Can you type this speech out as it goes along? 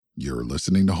You're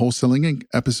listening to Wholesaling Inc.,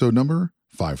 episode number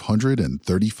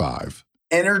 535.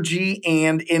 Energy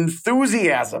and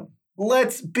enthusiasm.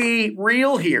 Let's be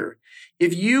real here.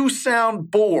 If you sound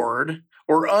bored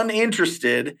or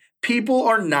uninterested, people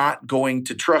are not going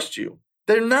to trust you.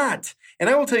 They're not. And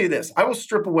I will tell you this, I will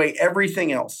strip away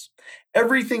everything else.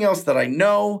 Everything else that I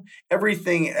know,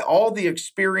 everything, all the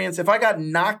experience. If I got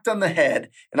knocked on the head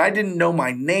and I didn't know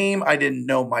my name, I didn't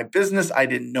know my business, I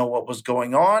didn't know what was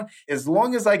going on, as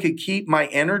long as I could keep my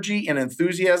energy and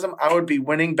enthusiasm, I would be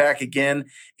winning back again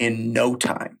in no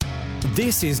time.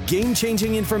 This is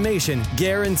game-changing information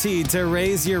guaranteed to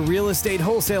raise your real estate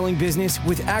wholesaling business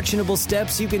with actionable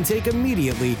steps you can take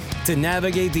immediately to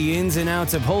navigate the ins and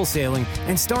outs of wholesaling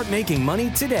and start making money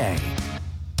today.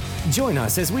 Join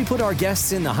us as we put our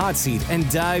guests in the hot seat and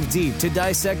dive deep to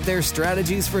dissect their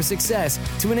strategies for success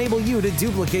to enable you to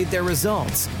duplicate their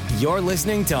results. You're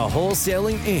listening to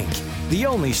Wholesaling Inc., the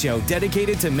only show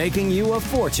dedicated to making you a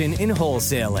fortune in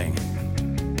wholesaling.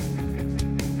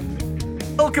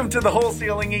 Welcome to the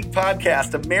Wholesaling Inc.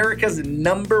 podcast, America's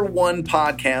 #1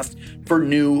 podcast for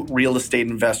new real estate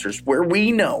investors, where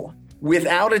we know,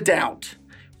 without a doubt,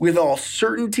 with all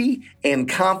certainty and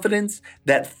confidence,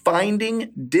 that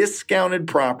finding discounted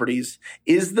properties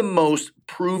is the most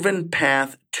proven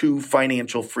path to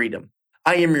financial freedom.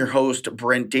 I am your host,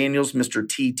 Brent Daniels, Mr.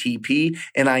 TTP,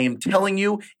 and I am telling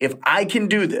you, if I can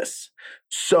do this,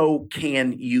 so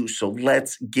can you. So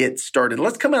let's get started.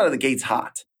 Let's come out of the gates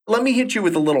hot. Let me hit you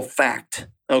with a little fact,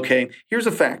 okay? Here's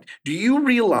a fact. Do you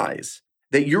realize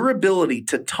that your ability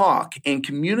to talk and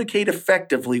communicate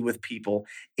effectively with people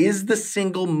is the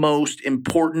single most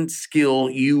important skill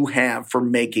you have for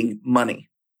making money?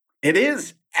 It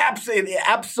is. It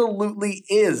absolutely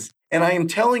is. And I am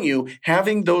telling you,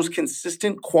 having those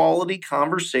consistent quality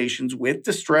conversations with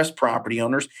distressed property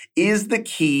owners is the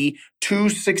key to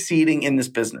succeeding in this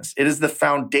business. It is the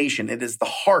foundation. It is the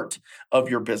heart of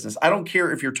your business. I don't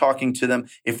care if you're talking to them,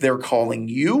 if they're calling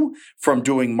you from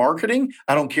doing marketing.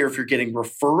 I don't care if you're getting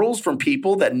referrals from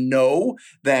people that know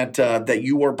that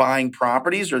you are buying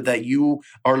properties or that you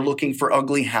are looking for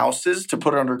ugly houses to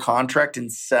put under contract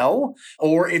and sell,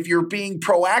 or if you're being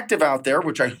proactive out there,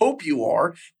 which I hope you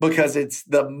are, because it's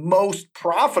the most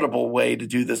profitable way to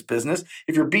do this business.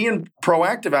 If you're being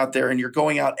proactive out there and you're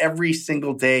going out every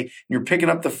single day, you're picking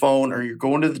up the phone or you're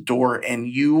going to the door and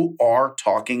you are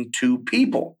talking to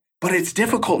people. But it's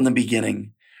difficult in the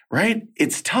beginning, right?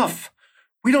 It's tough.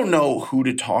 We don't know who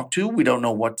to talk to. We don't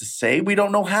know what to say. We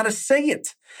don't know how to say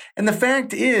it. And the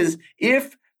fact is,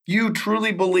 if you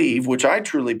truly believe, which I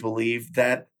truly believe,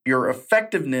 that your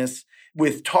effectiveness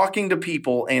with talking to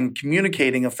people and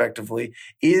communicating effectively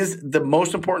is the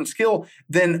most important skill,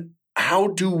 then how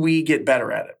do we get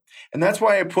better at it? And that's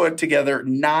why I put together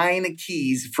 9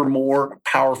 keys for more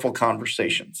powerful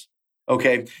conversations.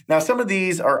 Okay. Now, some of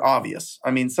these are obvious.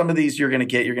 I mean, some of these you're going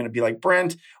to be like,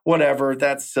 Brent, whatever,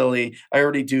 that's silly. I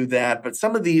already do that. But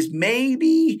some of these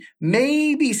maybe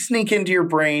sneak into your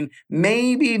brain,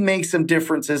 maybe make some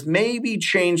differences, maybe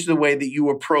change the way that you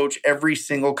approach every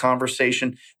single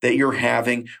conversation that you're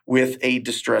having with a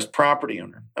distressed property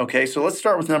owner. Okay. So let's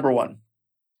start with number 1.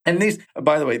 And these,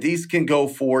 by the way, these can go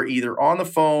for either on the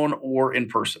phone or in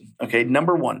person. Okay.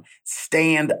 Number 1,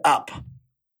 stand up.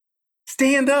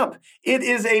 Stand up. It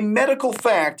is a medical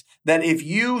fact that if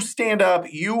you stand up,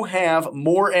 you have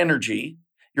more energy,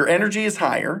 your energy is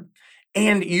higher,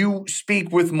 and you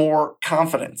speak with more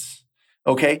confidence.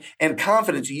 Okay. And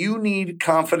confidence, you need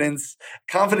confidence.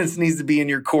 Confidence needs to be in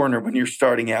your corner when you're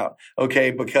starting out. Okay.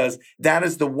 Because that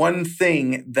is the one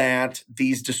thing that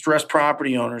these distressed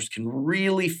property owners can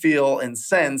really feel and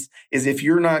sense is if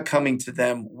you're not coming to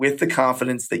them with the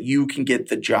confidence that you can get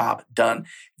the job done.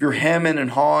 If you're hemming and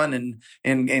hawing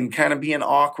and kind of being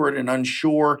awkward and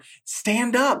unsure,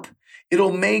 stand up.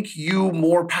 It'll make you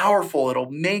more powerful.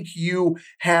 It'll make you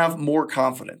have more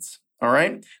confidence. All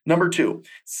right. Number 2,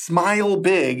 smile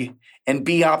big and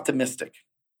be optimistic.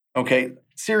 Okay.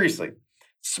 Seriously,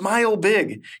 smile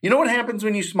big. You know what happens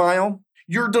when you smile?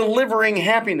 You're delivering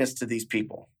happiness to these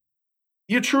people.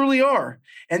 You truly are.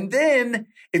 And then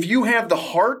if you have the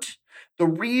heart, the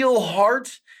real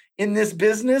heart in this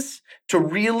business to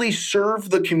really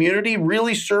serve the community,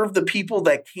 really serve the people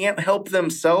that can't help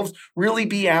themselves, really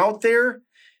be out there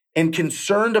and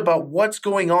concerned about what's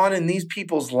going on in these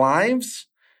people's lives,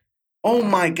 oh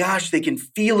my gosh, they can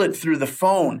feel it through the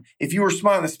phone. If you were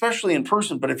smiling, especially in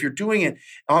person, but if you're doing it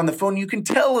on the phone, you can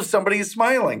tell if somebody is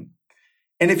smiling.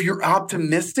 And if you're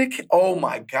optimistic, oh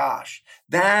my gosh,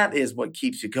 that is what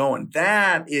keeps you going.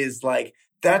 That is like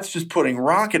that's just putting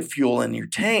rocket fuel in your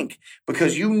tank,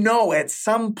 because you know at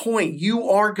some point you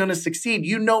are going to succeed.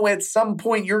 You know at some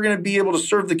point you're going to be able to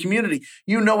serve the community.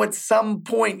 You know at some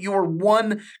point you are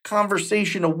one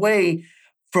conversation away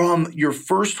from your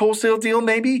first wholesale deal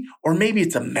maybe, or maybe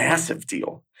it's a massive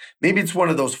deal. Maybe it's one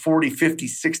of those $40, $50,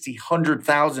 $60,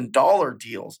 $100,000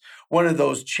 deals, one of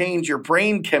those change your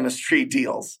brain chemistry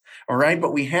deals, all right?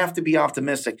 But we have to be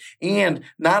optimistic, and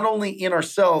not only in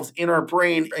ourselves, in our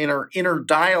brain, in our inner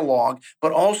dialogue,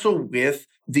 but also with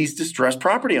these distressed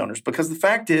property owners. Because the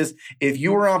fact is, if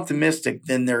you are optimistic,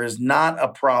 then there is not a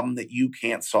problem that you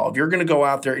can't solve. You're going to go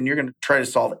out there and you're going to try to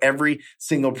solve every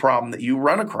single problem that you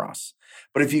run across.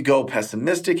 But if you go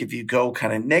pessimistic, if you go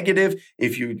kind of negative,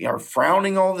 if you are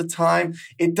frowning all the time,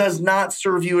 it does not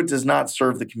serve you. It does not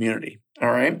serve the community. All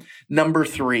right. Number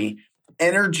 3,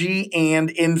 energy and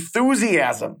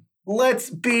enthusiasm. Let's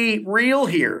be real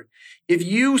here. If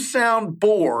you sound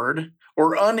bored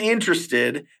or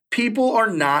uninterested, people are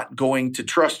not going to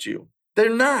trust you. They're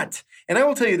not. And I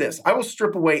will tell you this, I will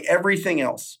strip away everything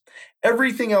else.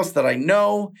 Everything else that I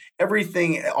know,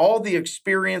 everything, all the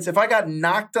experience. If I got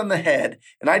knocked on the head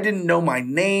and I didn't know my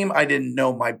name, I didn't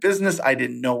know my business, I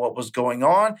didn't know what was going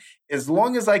on, as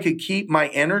long as I could keep my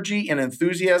energy and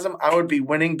enthusiasm, I would be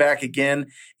winning back again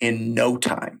in no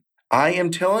time. I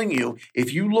am telling you,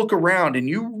 if you look around and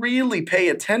you really pay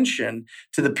attention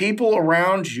to the people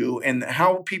around you and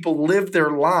how people live their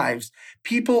lives,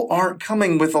 people aren't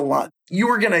coming with a lot. You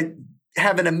are going to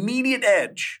have an immediate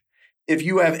edge if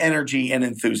you have energy and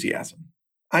enthusiasm.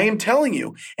 I am telling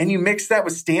you. And you mix that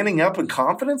with standing up and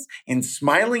confidence and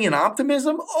smiling and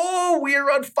optimism. Oh, we are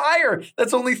on fire.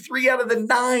 That's only 3 out of the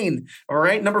 9. All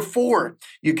right. Number 4,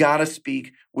 you got to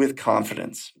speak with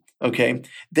confidence. Okay.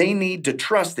 They need to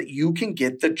trust that you can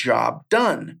get the job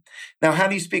done. Now, how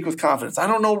do you speak with confidence? I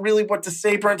don't know really what to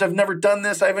say, Brent. I've never done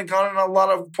this. I haven't gone on a lot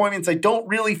of appointments. I don't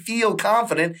really feel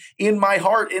confident in my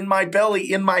heart, in my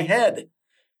belly, in my head.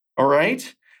 All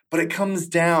right. But it comes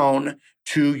down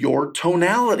to your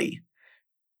tonality.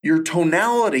 Your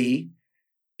tonality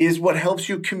is what helps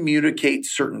you communicate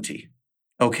certainty,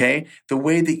 okay? The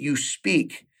way that you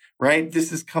speak, right?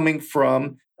 This is coming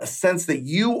from a sense that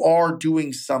you are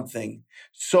doing something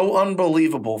so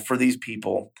unbelievable for these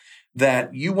people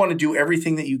that you want to do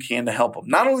everything that you can to help them.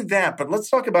 Not only that, but let's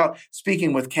talk about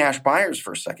speaking with cash buyers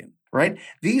for a second, right?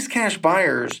 These cash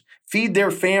buyers feed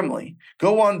their family,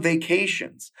 go on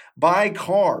vacations, buy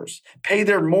cars, pay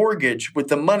their mortgage with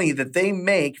the money that they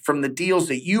make from the deals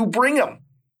that you bring them.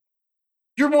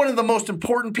 You're one of the most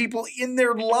important people in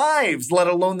their lives, let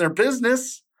alone their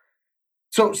business.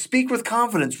 So speak with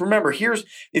confidence. Remember,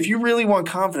 if you really want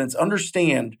confidence,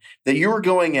 understand that you're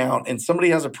going out and somebody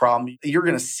has a problem. You're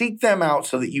going to seek them out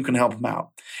so that you can help them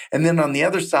out. And then on the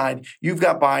other side, you've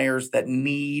got buyers that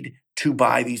need to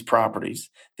buy these properties.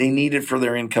 They need it for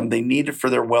their income. They need it for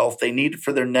their wealth. They need it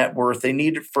for their net worth. They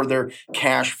need it for their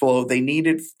cash flow. They need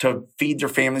it to feed their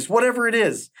families, whatever it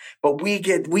is. But we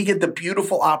get the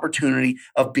beautiful opportunity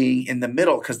of being in the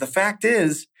middle, because the fact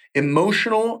is,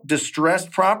 emotional,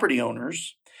 distressed property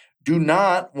owners do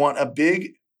not want a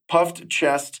big, puffed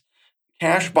chest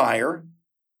cash buyer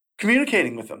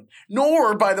communicating with them.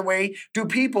 Nor, by the way, do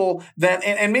people that,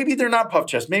 and maybe they're not puff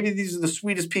chest, maybe these are the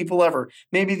sweetest people ever.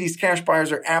 Maybe these cash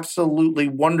buyers are absolutely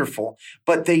wonderful,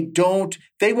 but they want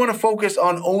to focus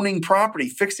on owning property,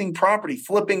 fixing property,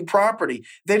 flipping property.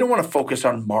 They don't want to focus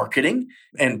on marketing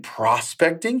and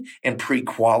prospecting and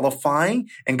pre-qualifying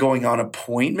and going on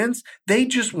appointments. They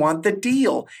just want the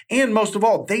deal. And most of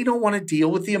all, they don't want to deal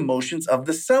with the emotions of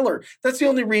the seller. That's the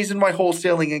only reason why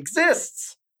wholesaling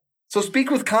exists. So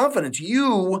speak with confidence.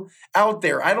 You out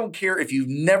there, I don't care if you've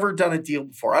never done a deal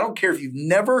before. I don't care if you've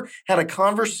never had a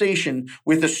conversation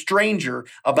with a stranger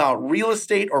about real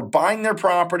estate or buying their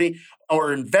property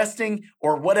or investing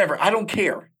or whatever. I don't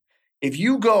care. If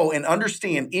you go and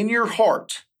understand in your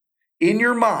heart, in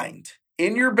your mind,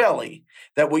 in your belly,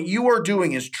 that what you are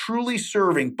doing is truly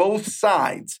serving both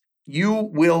sides, you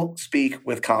will speak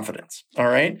with confidence. All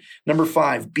right. Number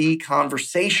 5, be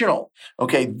conversational.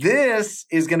 Okay. This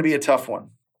is going to be a tough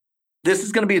one. This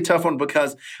is going to be a tough one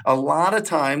because a lot of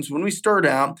times when we start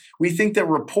out, we think that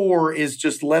rapport is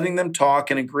just letting them talk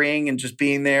and agreeing and just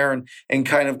being there and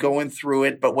kind of going through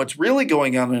it. But what's really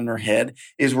going on in our head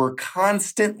is we're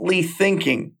constantly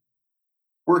thinking.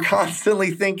 We're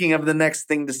constantly thinking of the next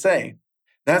thing to say.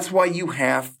 That's why you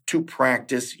have to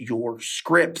practice your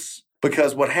scripts.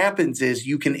 Because what happens is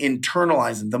you can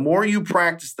internalize them. The more you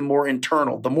practice, the more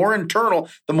internal. The more internal,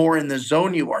 the more in the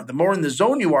zone you are. The more in the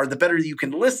zone you are, the better you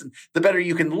can listen. The better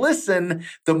you can listen,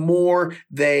 the more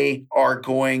they are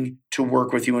going to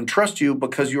work with you and trust you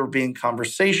because you're being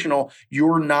conversational.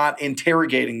 You're not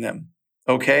interrogating them,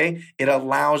 okay? It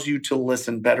allows you to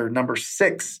listen better. Number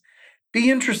 6,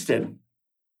 be interested.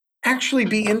 Actually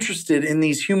be interested in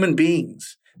these human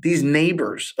beings, these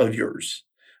neighbors of yours.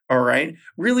 All right.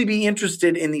 Really be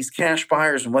interested in these cash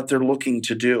buyers and what they're looking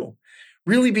to do.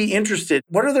 Really be interested.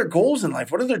 What are their goals in life?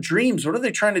 What are their dreams? What are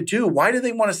they trying to do? Why do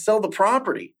they want to sell the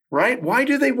property? Right? Why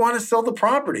do they want to sell the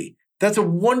property? That's a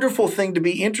wonderful thing to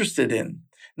be interested in.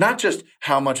 Not just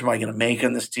how much am I going to make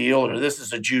on this deal, or this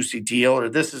is a juicy deal, or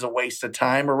this is a waste of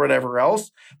time, or whatever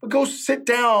else, but go sit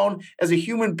down as a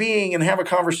human being and have a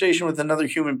conversation with another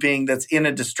human being that's in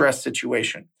a distressed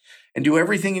situation and do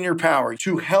everything in your power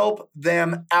to help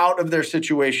them out of their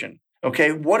situation.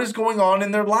 Okay. What is going on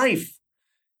in their life?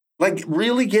 Like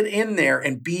really get in there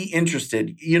and be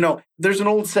interested. You know, there's an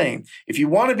old saying, if you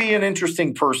want to be an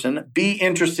interesting person, be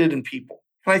interested in people.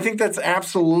 And I think that's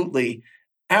absolutely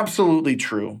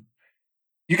true.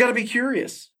 You got to be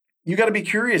curious. You got to be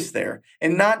curious there,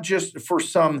 and not just for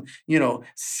some,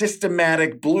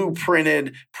 systematic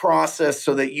blueprinted process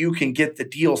so that you can get the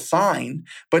deal signed,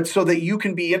 but so that you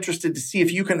can be interested to see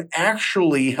if you can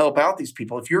actually help out these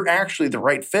people, if you're actually the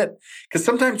right fit. Because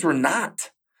sometimes we're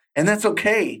not, and that's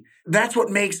okay. That's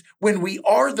what makes when we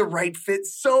are the right fit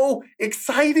so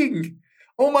exciting.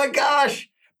 Oh my gosh.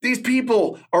 These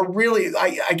people are really,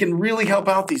 I can really help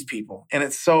out these people. And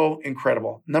it's so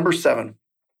incredible. Number 7,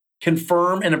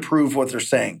 confirm and approve what they're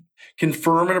saying.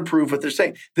 Confirm and approve what they're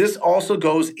saying. This also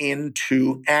goes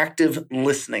into active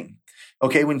listening.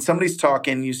 Okay, when somebody's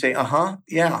talking, you say,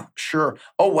 yeah, sure.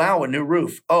 Oh, wow, a new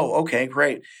roof. Oh, okay,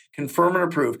 great. Confirm and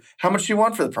approve. How much do you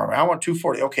want for the property? I want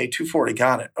 240. Okay, 240,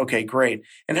 got it. Okay, great.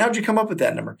 And how'd you come up with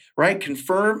that number? Right?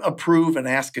 Confirm, approve, and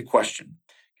ask a question.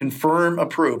 Confirm,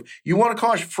 approve. You want to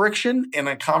cause friction in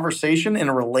a conversation, in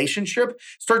a relationship?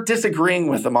 Start disagreeing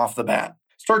with them off the bat.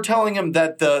 Start telling them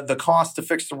that the cost to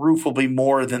fix the roof will be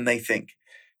more than they think.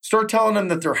 Start telling them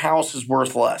that their house is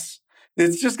worth less.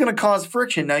 It's just going to cause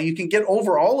friction. Now, you can get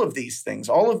over all of these things,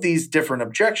 all of these different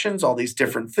objections, all these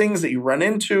different things that you run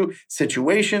into,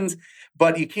 situations,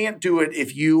 but you can't do it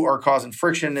if you are causing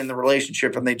friction in the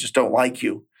relationship and they just don't like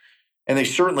you. And they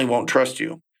certainly won't trust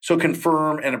you. So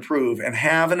confirm and approve and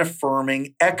have an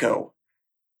affirming echo.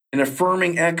 An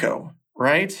affirming echo,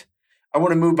 right? I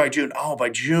want to move by June. Oh, by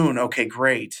June. Okay,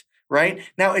 great. Right?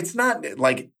 Now, it's not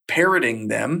like parroting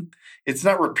them. It's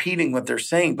not repeating what they're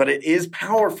saying, but it is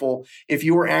powerful if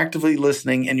you are actively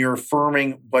listening and you're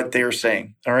affirming what they're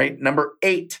saying. All right. Number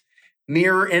 8,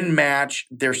 mirror and match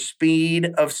their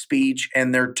speed of speech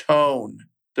and their tone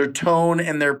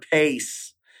and their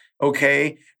pace.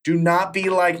 Okay. Do not be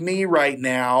like me right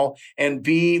now and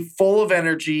be full of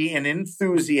energy and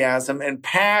enthusiasm and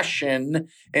passion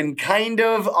and kind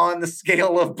of on the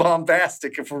scale of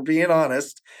bombastic, if we're being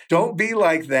honest. Don't be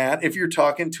like that if you're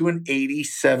talking to an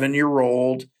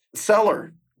 87-year-old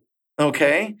seller,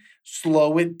 okay?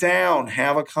 Slow it down,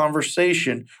 have a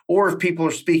conversation. Or if people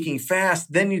are speaking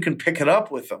fast, then you can pick it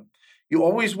up with them. You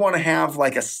always want to have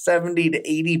like a 70 to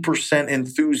 80%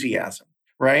 enthusiasm.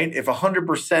 Right? If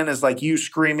 100% is like you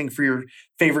screaming for your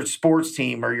favorite sports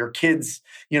team or your kids,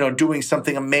 doing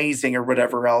something amazing or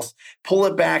whatever else, pull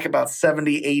it back about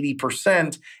 70,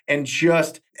 80% and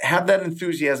just have that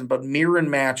enthusiasm, but mirror and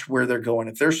match where they're going.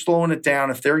 If they're slowing it down,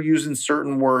 if they're using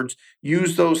certain words,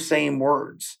 use those same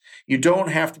words. You don't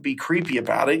have to be creepy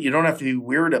about it. You don't have to be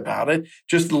weird about it.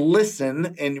 Just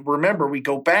listen. And remember, we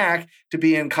go back to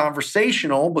being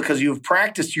conversational because you've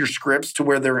practiced your scripts to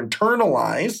where they're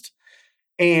internalized.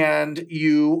 And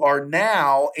you are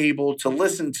now able to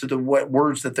listen to the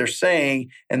words that they're saying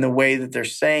and the way that they're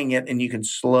saying it, and you can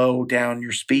slow down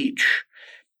your speech.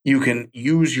 You can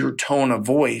use your tone of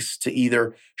voice to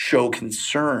either show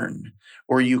concern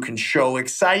or you can show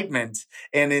excitement.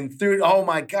 And oh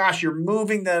my gosh, you're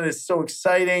moving. That is so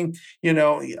exciting.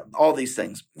 All these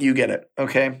things. You get it.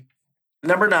 Okay.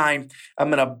 Number 9,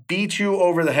 I'm going to beat you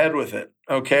over the head with it.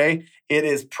 Okay. It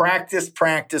is practice,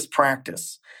 practice,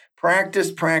 practice.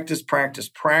 Practice, practice, practice,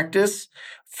 practice.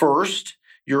 First,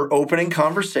 your opening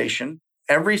conversation.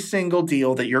 Every single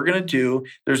deal that you're going to do,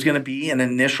 there's going to be an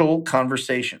initial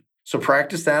conversation. So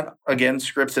practice that. Again,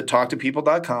 scripts at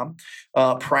talktopeople.com.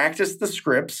 Practice the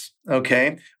scripts,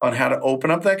 okay, on how to open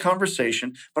up that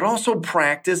conversation, but also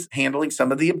practice handling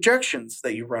some of the objections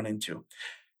that you run into.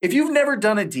 If you've never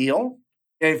done a deal,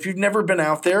 if you've never been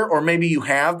out there, or maybe you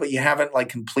have, but you haven't like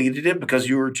completed it because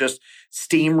you were just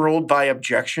steamrolled by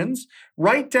objections,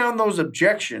 write down those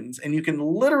objections and you can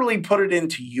literally put it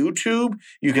into YouTube.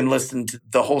 You can listen to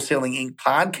the Wholesaling Inc.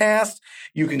 podcast.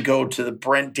 You can go to the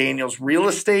Brent Daniels Real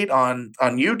Estate on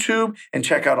YouTube and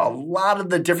check out a lot of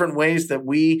the different ways that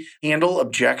we handle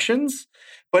objections.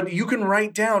 But you can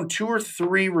write down 2 or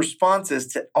 3 responses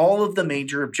to all of the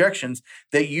major objections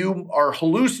that you are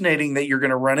hallucinating that you're going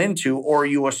to run into, or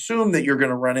you assume that you're going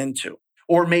to run into,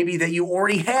 or maybe that you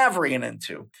already have ran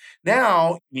into.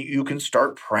 Now you can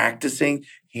start practicing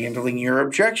handling your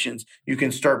objections. You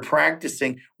can start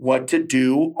practicing what to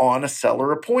do on a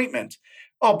seller appointment.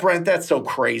 Oh, Brent, that's so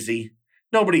crazy.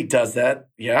 Nobody does that.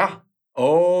 Yeah.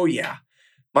 Oh, yeah.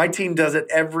 My team does it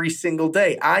every single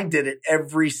day. I did it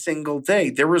every single day.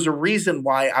 There was a reason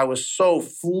why I was so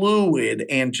fluid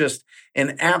and just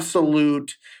an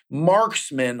absolute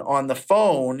marksman on the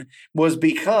phone, was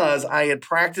because I had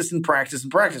practiced and practiced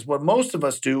and practiced. What most of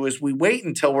us do is we wait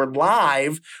until we're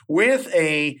live with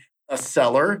a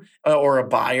seller or a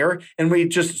buyer, and we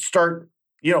just start,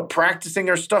 practicing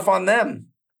our stuff on them.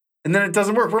 And then it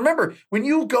doesn't work. Remember, when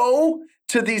you go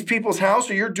to these people's house,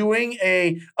 or you're doing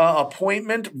a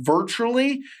appointment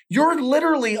virtually, you're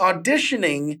literally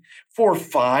auditioning for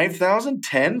 $5,000,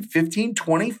 $10,000, $15,000,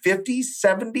 $20,000,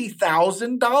 $50,000,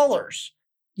 $70,000.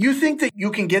 You think that you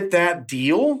can get that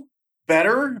deal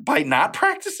better by not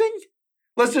practicing?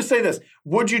 Let's just say this.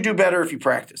 Would you do better if you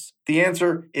practice? The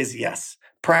answer is yes.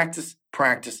 Practice,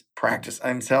 practice, practice.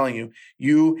 I'm telling you,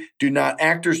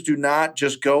 actors do not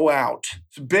just go out.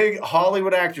 Big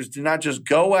Hollywood actors do not just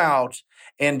go out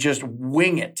and just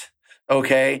wing it,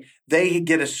 okay? They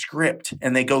get a script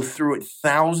and they go through it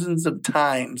thousands of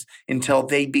times until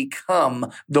they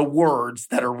become the words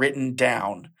that are written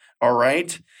down, all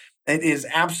right? It is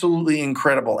absolutely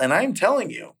incredible. And I am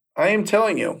telling you,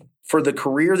 for the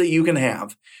career that you can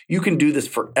have, you can do this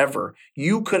forever.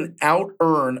 You can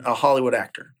out-earn a Hollywood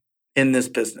actor in this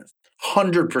business.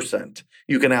 100%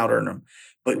 you can out-earn them.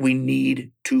 But we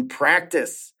need to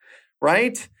practice,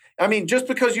 right? I mean, just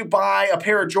because you buy a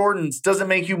pair of Jordans doesn't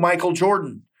make you Michael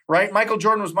Jordan, right? Michael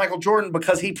Jordan was Michael Jordan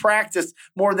because he practiced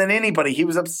more than anybody. He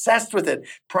was obsessed with it.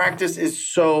 Practice is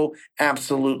so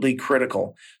absolutely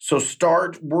critical. So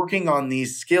start working on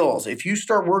these skills. If you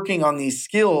start working on these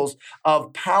skills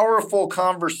of powerful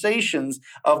conversations,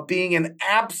 of being an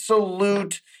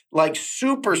absolute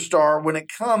superstar when it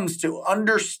comes to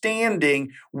understanding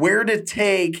where to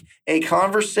take a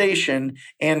conversation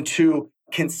and to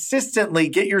consistently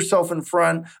get yourself in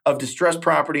front of distressed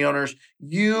property owners,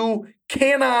 you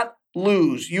cannot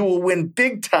lose. You will win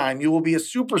big time. You will be a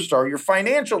superstar. Your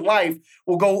financial life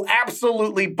will go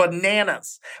absolutely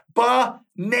bananas.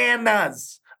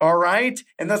 Bananas. All right?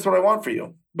 And that's what I want for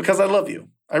you, because I love you.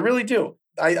 I really do.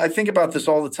 I think about this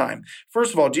all the time.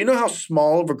 First of all, do you know how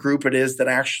small of a group it is that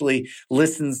actually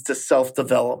listens to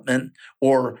self-development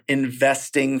or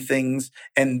investing things?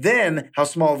 And then how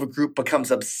small of a group becomes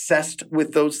obsessed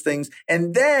with those things?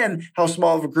 And then how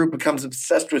small of a group becomes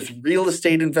obsessed with real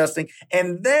estate investing?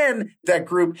 And then that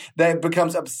group that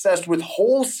becomes obsessed with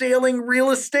wholesaling real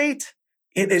estate?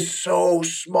 It is so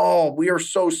small. We are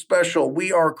so special.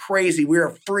 We are crazy. We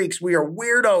are freaks. We are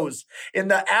weirdos in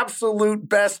the absolute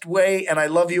best way. And I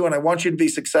love you and I want you to be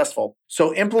successful.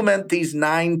 So implement these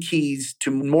 9 keys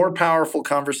to more powerful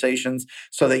conversations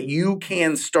so that you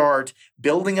can start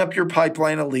building up your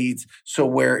pipeline of leads, so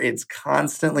where it's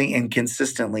constantly and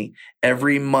consistently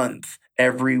every month,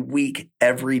 every week,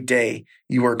 every day,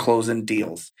 you are closing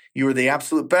deals. You are the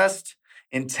absolute best.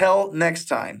 Until next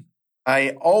time,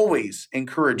 I always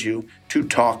encourage you to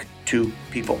talk to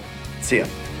people. See ya.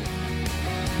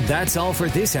 That's all for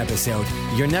this episode.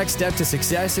 Your next step to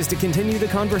success is to continue the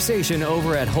conversation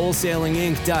over at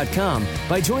wholesalinginc.com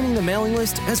by joining the mailing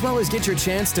list, as well as get your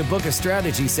chance to book a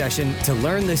strategy session to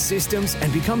learn the systems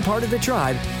and become part of the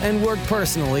tribe and work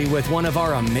personally with one of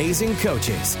our amazing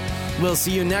coaches. We'll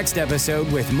see you next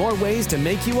episode with more ways to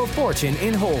make you a fortune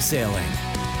in wholesaling.